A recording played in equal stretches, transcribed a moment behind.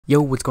Yo,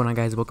 what's going on,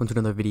 guys? Welcome to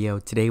another video.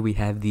 Today we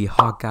have the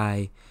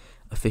Hawkeye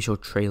official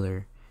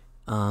trailer.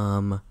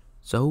 Let's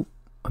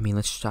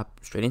jump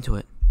straight into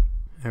it.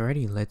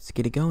 Alrighty, let's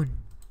get it going.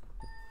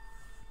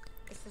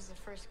 This is the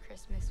first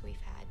Christmas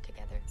we've had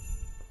together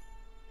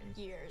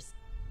in years.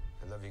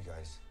 I love you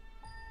guys.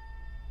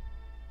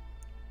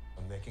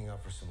 I'm making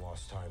up for some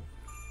lost time.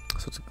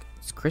 So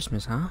it's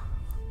Christmas, huh?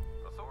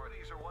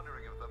 Authorities are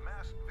wondering if the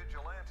masked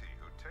vigilante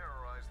who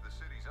terrorized the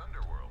city's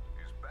underworld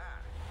is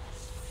back.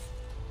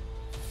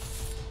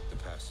 The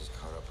past has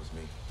caught up with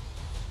me.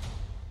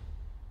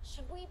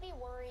 Should we be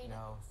worried?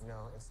 No,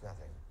 it's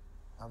nothing.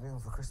 I'll be home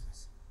for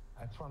Christmas.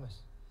 I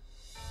promise.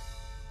 Do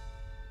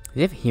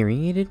they have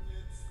hearing aided?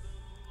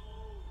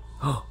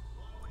 Oh,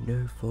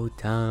 wonderful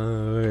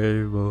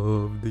time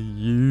of the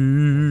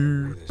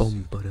year.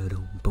 Boom,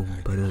 ba-da-dum, boom,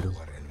 ba-da-dum.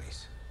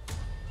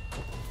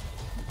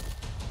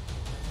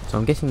 So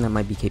I'm guessing that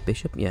might be Kate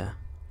Bishop. Yeah.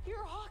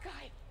 You're a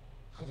Hawkeye.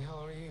 Who the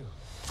hell are you?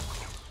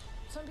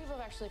 Some people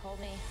have actually called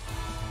me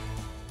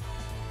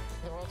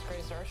the world's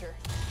greatest archer.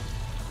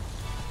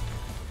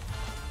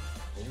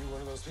 Are you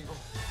one of those people?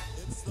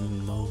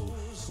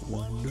 Most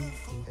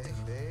wonderful. Hey,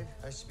 babe.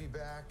 I should be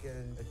back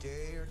in a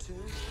day or two.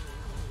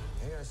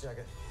 Hang on a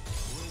second.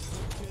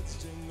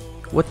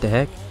 What the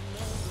heck?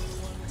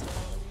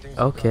 Things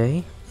have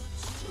Okay.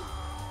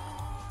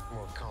 gotten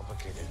more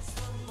complicated.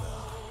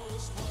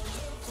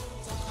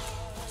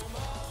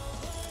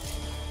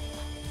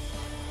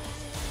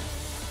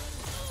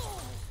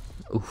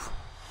 Oof.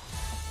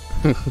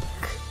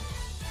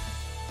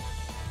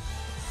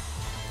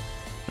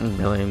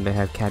 Really, they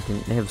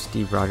have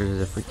Steve Rogers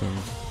as a freaking,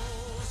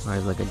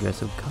 like a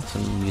dress up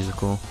costume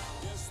musical.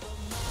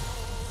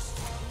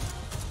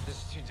 This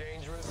is too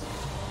dangerous.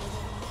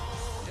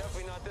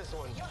 Definitely not this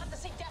one. You'll have to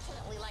say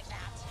definitely like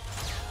that.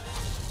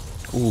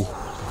 Ooh.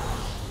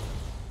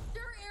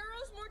 There are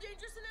arrows more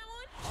dangerous than that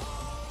one?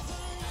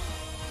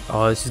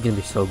 Oh, this is gonna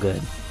be so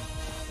good.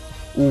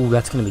 Ooh,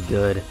 that's gonna be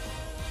good. It's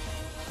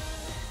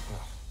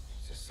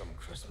just some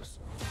Christmas.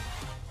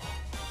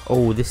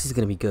 Oh, this is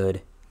gonna be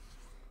good.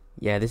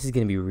 Yeah, this is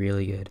gonna be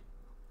really good.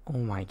 Oh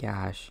my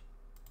gosh.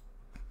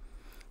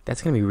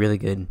 That's gonna be really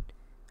good.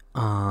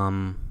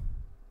 And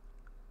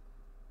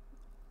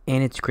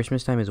it's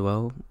Christmas time as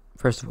well.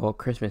 First of all,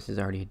 Christmas is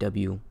already a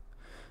W.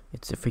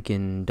 It's a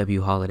freaking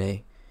W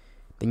holiday.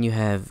 Then you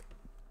have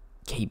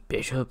Kate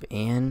Bishop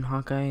and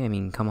Hawkeye. I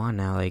mean, come on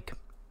now, like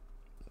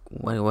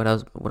what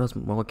else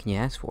what can you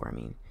ask for? I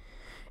mean,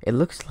 it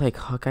looks like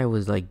Hawkeye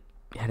was like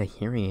had a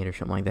hearing aid or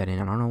something like that,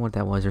 and I don't know what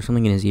that was. There's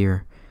something in his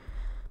ear.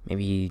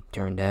 Maybe he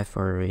turned deaf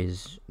or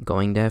is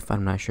going deaf.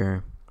 I'm not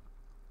sure.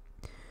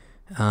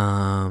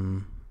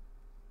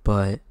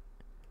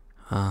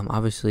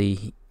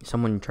 Obviously,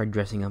 someone tried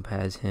dressing up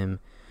as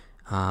him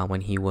when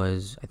he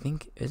was, I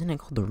think, isn't it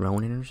called the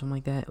Ronin or something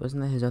like that?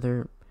 Wasn't that his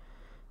other,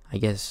 I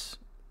guess,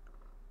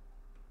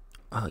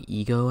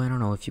 ego? I don't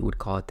know if you would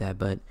call it that,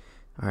 but,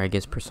 or I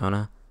guess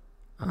persona.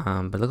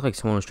 But it looked like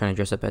someone was trying to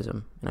dress up as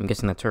him, and I'm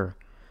guessing that's her.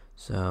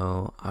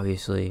 So,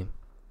 obviously,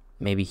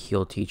 maybe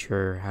he'll teach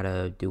her how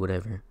to do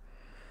whatever.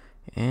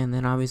 And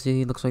then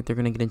obviously it looks like they're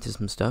going to get into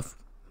some stuff.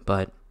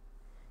 But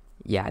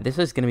yeah, this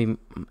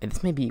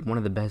may be one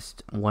of the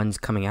best ones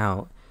coming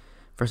out.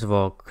 First of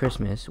all,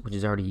 Christmas, which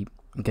is already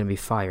going to be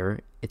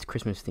fire. It's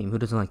Christmas theme. Who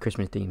doesn't like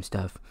Christmas theme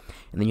stuff?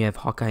 And then you have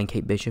Hawkeye and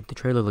Kate Bishop. The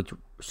trailer looked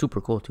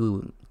super cool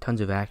too. Tons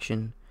of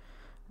action.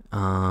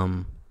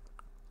 I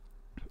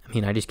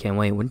mean, I just can't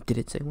wait. When did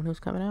it say when it was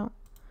coming out?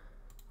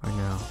 Or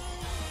no?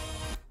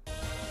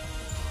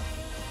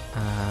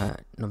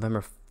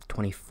 November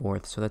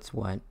 24th, so that's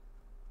what,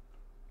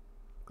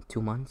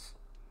 2 months?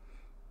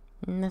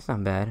 That's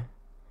not bad,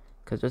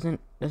 because doesn't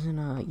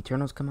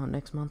Eternals come out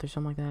next month or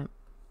something like that?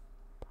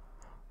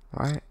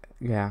 Right?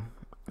 Yeah,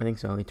 I think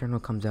so. Eternal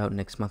comes out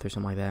next month or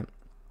something like that.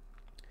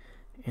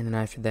 And then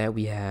after that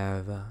we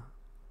have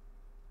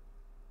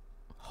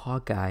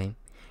Hawkeye, and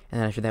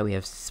then after that we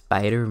have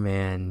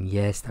Spider-Man.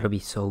 Yes, that'll be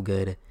so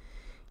good.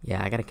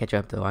 Yeah, I gotta catch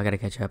up though.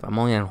 I'm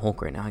only on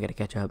Hulk right now. I gotta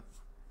catch up.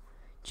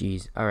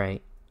 Jeez.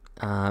 Alright.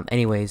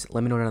 Anyways,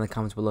 let me know down in the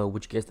comments below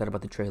what you guys thought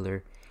about the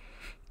trailer.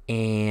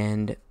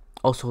 And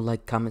also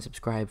like, comment,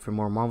 subscribe for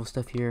more Marvel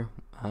stuff here.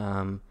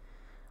 I'll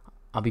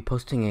be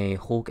posting a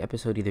Hulk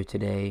episode either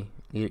today,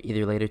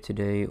 either later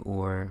today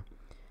or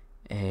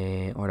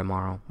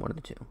tomorrow. One of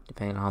the two,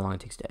 depending on how long it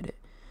takes to edit.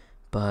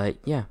 But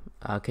yeah,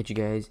 I'll catch you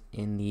guys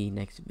in the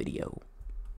next video.